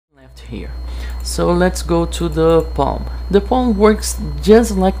here. So let's go to the palm. The palm works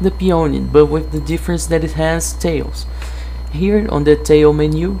just like the peony, but with the difference that it has tails. Here on the tail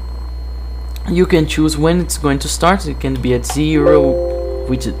menu, you can choose when it's going to start. It can be at 0,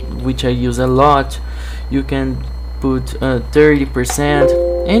 which I use a lot. You can put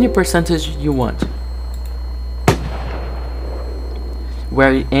 30%, any percentage you want.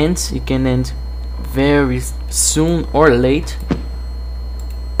 Where it ends, it can end very soon or late.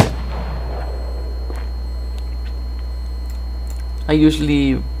 I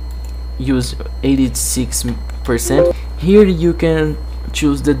usually use 86%. Here you can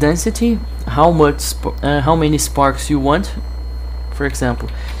choose the density, how many sparks you want. For example,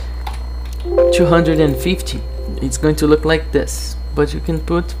 250. It's going to look like this, but you can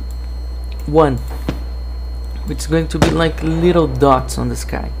put 1, which is going to be like little dots on the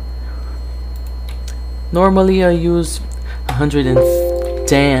sky. Normally I use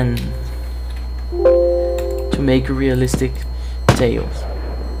 110 to make realistic tails.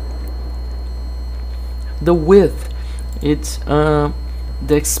 The width, it's the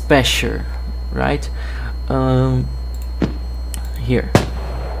exposure, right? Here,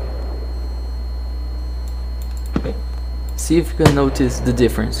 see if you can notice the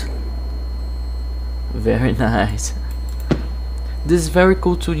difference. Very nice. This is very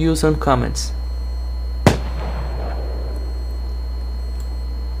cool to use on comments.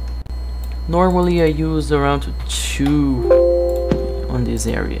 Normally I use around 2 on this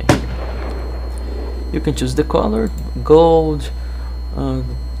area here. You can choose the color, gold,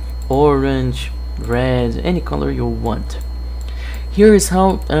 orange, red, any color you want. Here is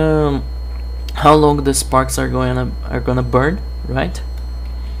how long the sparks are gonna burn, right?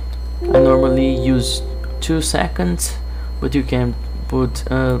 I normally use 2 seconds, but you can put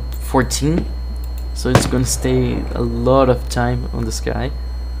 14, so it's gonna stay a lot of time on the sky.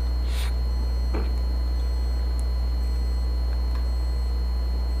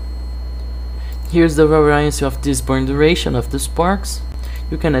 Here's the variance of this burn duration of the sparks.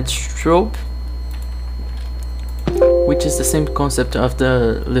 You can add strobe, which is the same concept of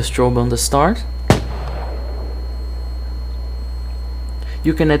the strobe on the start.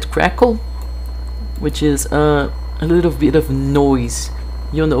 You can add crackle, which is a little bit of noise.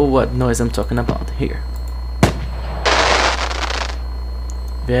 You know what noise I'm talking about here.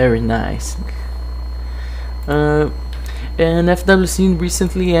 Very nice. And FWsim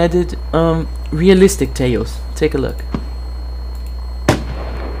recently added realistic tails. Take a look.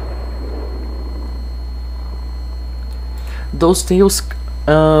 Those tails,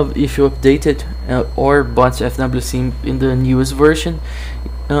 if you update it or bought FWsim in the newest version,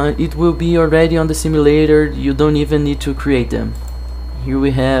 it will be already on the simulator. You don't even need to create them. Here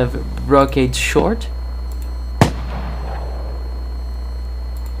we have Rocket Short.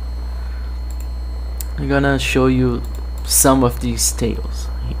 I'm gonna show you some of these tails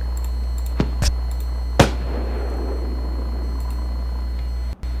here.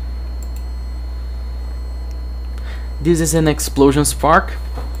 This is an explosion spark.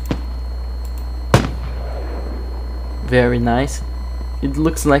 Very nice. It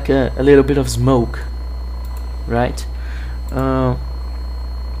looks like a little bit of smoke, right?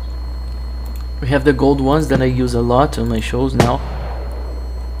 We have the gold ones that I use a lot on my shows now.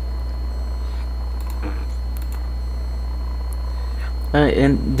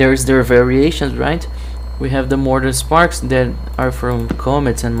 And there's their variations, right? We have the mortar sparks that are from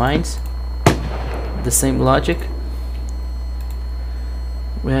comets and mines. The same logic.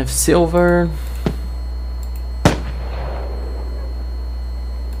 We have silver.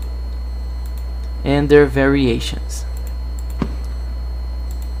 And their variations.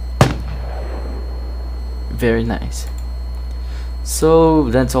 Very nice. So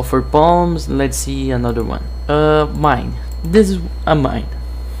that's all for palms. Let's see another one. Mine. This is a mine.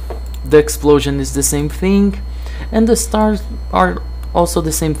 The explosion is the same thing, and the stars are also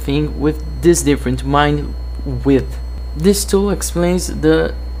the same thing with this different mine width. This tool explains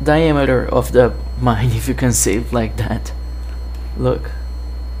the diameter of the mine, if you can say it like that. Look.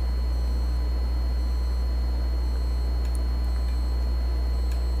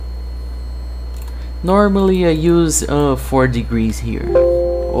 Normally I use 4 degrees here,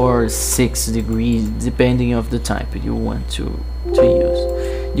 or 6 degrees, depending of the type you want to use.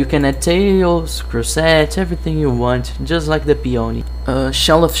 You can add tails, crossets, everything you want, just like the peony.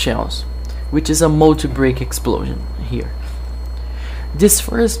 Shell of shells, which is a multi-break explosion here. This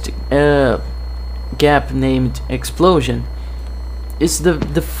first gap named explosion is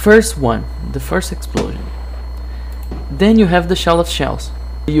the first one, the first explosion. Then you have the shell of shells.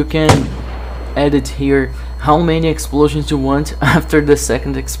 You can add it here how many explosions you want after the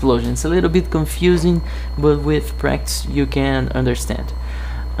second explosion. It's a little bit confusing, but with practice you can understand.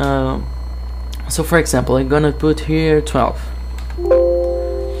 So for example, I'm gonna put here 12.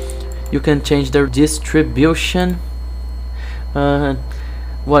 You can change the distribution.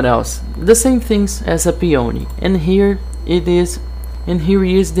 What else? The same things as a peony. And here it is, and here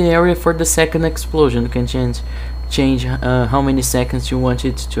is the area for the second explosion. You can change how many seconds you want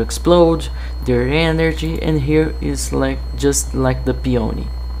it to explode, their energy, and here is like just like the peony.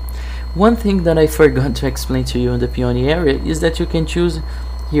 One thing that I forgot to explain to you in the peony area is that you can choose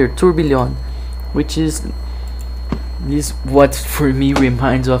here tourbillon, which is what for me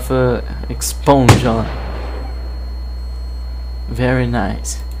reminds of a explosion. Very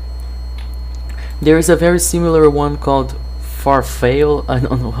nice. There is a very similar one called Farfail. I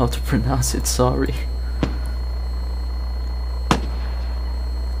don't know how to pronounce it, sorry.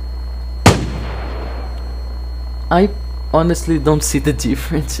 I honestly don't see the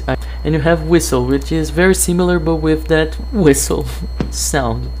difference. And you have whistle, which is very similar but with that whistle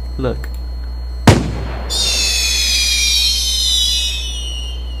sound. Look.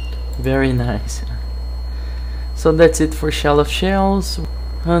 Very nice. So that's it for Shell of Shells.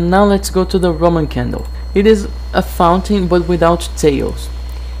 Now let's go to the Roman candle. It is a fountain but without tails.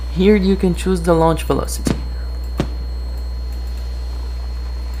 Here you can choose the launch velocity.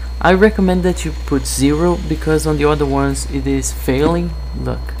 I recommend that you put 0 because on the other ones it is failing.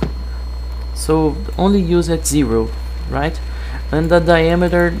 Look. So only use at 0, right? And the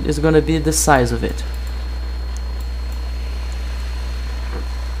diameter is gonna be the size of it.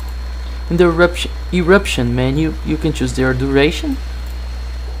 In the eruption menu, you can choose their duration,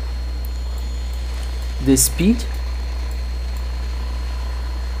 the speed,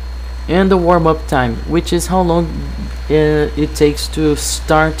 and the warm-up time, which is how long it takes to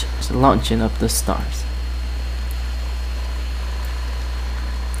start launching up the stars.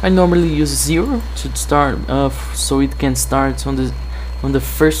 I normally use 0 to start, so it can start on the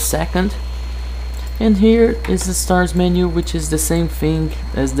first second. And here is the stars menu, which is the same thing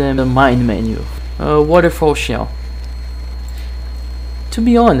as the mine menu. Waterfall shell. To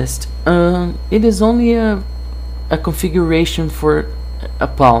be honest, it is only a configuration for a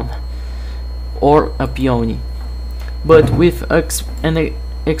palm or a peony, but with an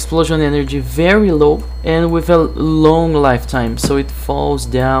explosion energy very low and with a long lifetime, so it falls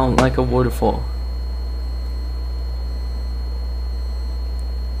down like a waterfall.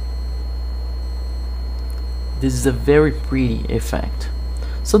 This is a very pretty effect.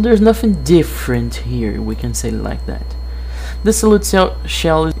 So there's nothing different here, we can say like that. The salute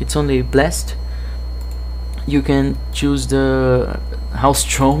shell, it's only a blast. You can choose how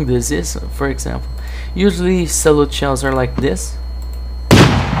strong this is, for example. Usually salute shells are like this,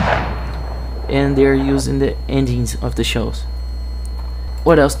 and they're used in the endings of the shows.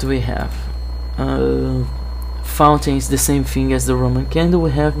 What else do we have? Fountain is the same thing as the Roman candle.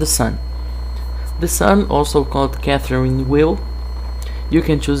 We have the sun. The sun, also called Catherine wheel. You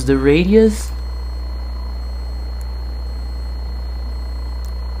can choose the radius.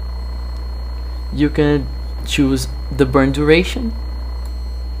 You can choose the burn duration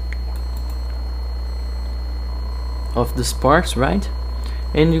of the sparks, right?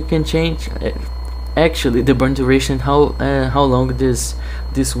 And you can change actually the burn duration, how long this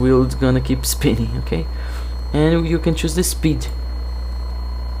wheel is gonna keep spinning, okay? And you can choose the speed.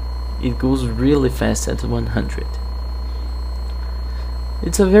 It goes really fast at 100.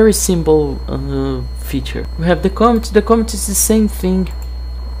 It's a very simple feature. We have the comet. The comet is the same thing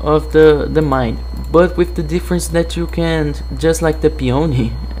of the mine, but with the difference that you can, just like the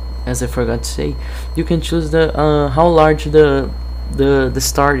peony, as I forgot to say, you can choose the how large the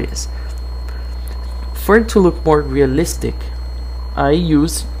star is. For it to look more realistic, I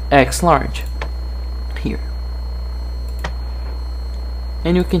use X large here.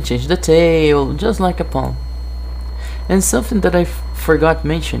 And you can change the tail just like a palm. And something that I forgot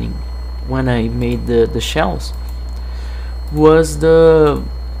mentioning when I made the shells was the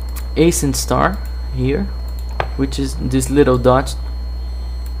ascent star here, which is this little dot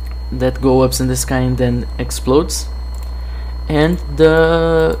that goes up in the sky and then explodes, and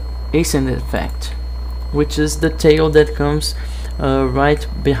the ascent effect, which is the tail that comes right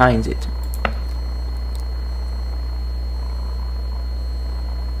behind it.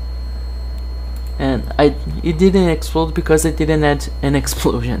 And it didn't explode because it didn't add an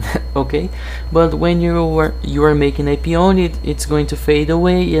explosion. Okay, but when you are making a peony, it's going to fade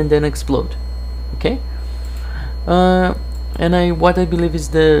away and then explode. Okay, and what I believe is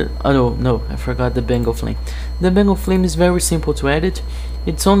the no, I forgot the Bengal flame. The Bengal flame is very simple to edit.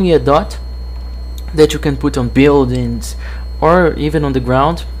 It's only a dot. that you can put on buildings or even on the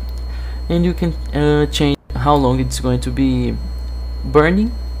ground, and you can change how long it's going to be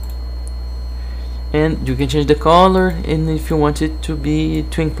burning, and you can change the color, and if you want it to be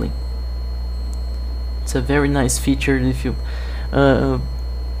twinkling. It's a very nice feature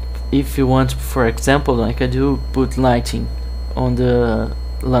if you want, for example, like I do, put lighting on the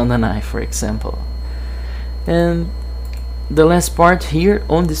London Eye, for example. And the last part here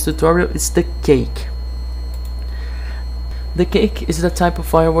on this tutorial is the cake. The cake is the type of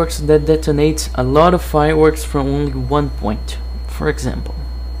fireworks that detonates a lot of fireworks from only one point. For example,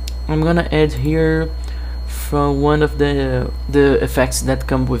 I'm gonna add here from one of the effects that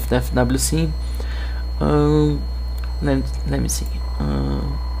come with FWsim. Let me see.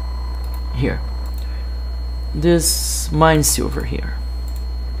 Here, this mine silver here.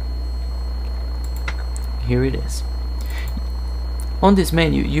 Here it is. On this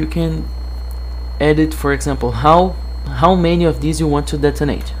menu, you can edit, for example, how many of these you want to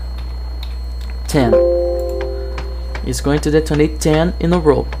detonate. 10. It's going to detonate 10 in a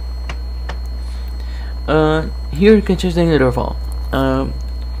row. Here you can change the interval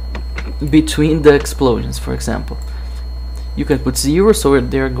between the explosions. For example, you can put 0, so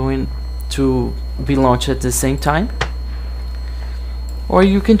they're going to be launched at the same time, or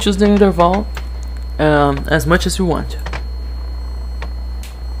you can choose the interval as much as you want.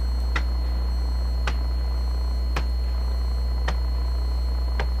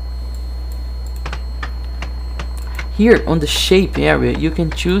 Here on the shape area, you can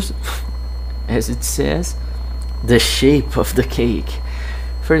choose, as it says, the shape of the cake.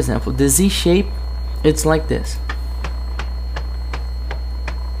 For example, the Z shape, it's like this.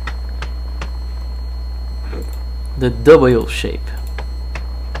 The W shape.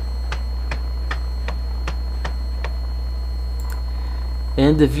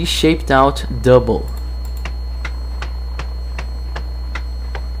 And the V-shaped out double.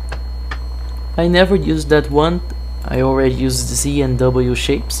 I never used that one. I already used the Z and W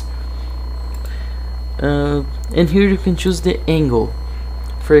shapes. And here you can choose the angle.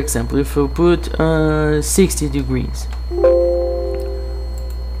 For example, if you put 60 degrees,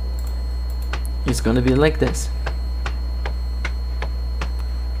 it's gonna be like this.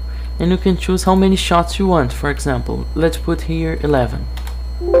 And you can choose how many shots you want. For example, let's put here 11.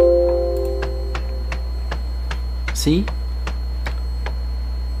 See?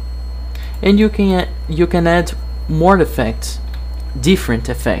 And you can add more effects, different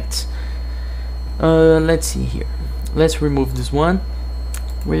effects. Let's see here. Let's remove this one.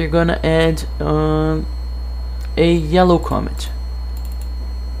 We're gonna add a yellow comet.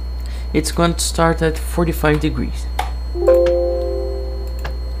 It's going to start at 45 degrees.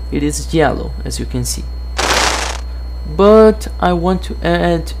 It is yellow, as you can see. But I want to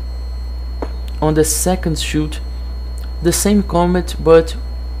add on the second shoot the same comet but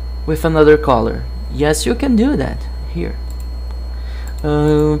with another color. Yes, you can do that here.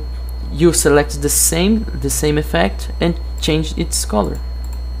 You select the same effect and change its color.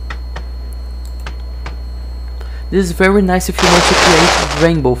 This is very nice if you want to create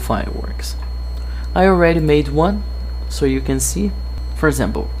rainbow fireworks. I already made one, so you can see. For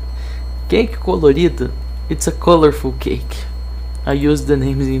example, cake colorida, it's a colorful cake. I use the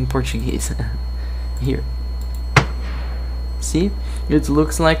names in Portuguese. Here. See? It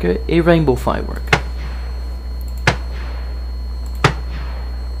looks like a rainbow firework.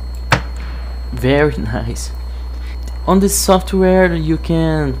 Very nice. On this software you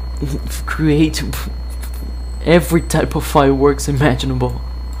can create every type of fireworks imaginable.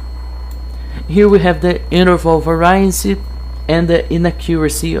 Here we have the interval variety and the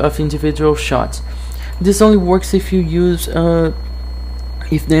inaccuracy of individual shots. This only works if you use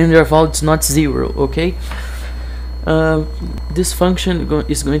if the interval is not 0, okay? This function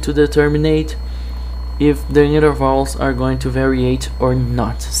is going to determine if the intervals are going to variate or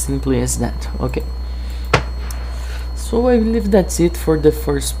not. Simply as that, okay? So I believe that's it for the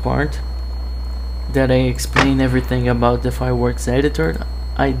first part, that I explain everything about the fireworks editor.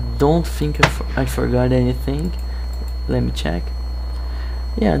 I don't think I forgot anything. Let me check.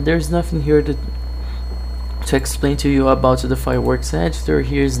 Yeah, there's nothing here to explain to you about the fireworks editor.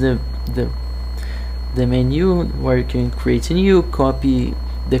 Here's the menu where you can create a new, copy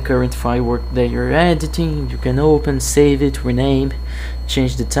the current firework that you're editing. You can open, save it, rename,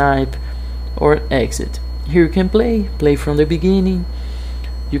 change the type, or exit. Here you can play from the beginning.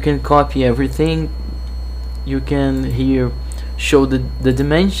 You can copy everything. You can here show the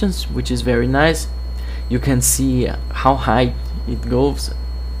dimensions, which is very nice. You can see how high it goes.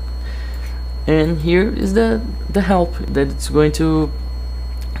 And here is the help that it's going to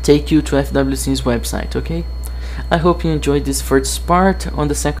take you to FWsim's website. Okay, I hope you enjoyed this first part. On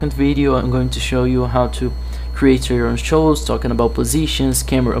the second video I'm going to show you how to create your own shows, talking about positions,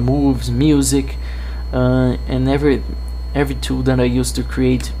 camera moves, music, and every tool that I use to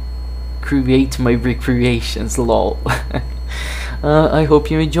create my recreations. Lol. I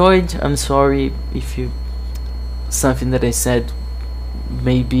hope you enjoyed. I'm sorry if something that I said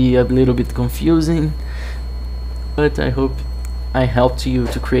may be a little bit confusing, but I hope I helped you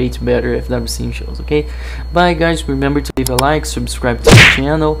to create better FWsim shows. Okay, bye guys. Remember to leave a like, subscribe to the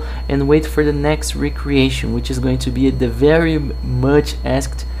channel, and wait for the next recreation, which is going to be the very much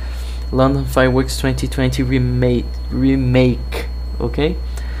asked London Fireworks 2020 remake. Okay,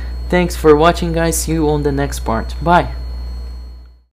 thanks for watching guys. See you on the next part. Bye.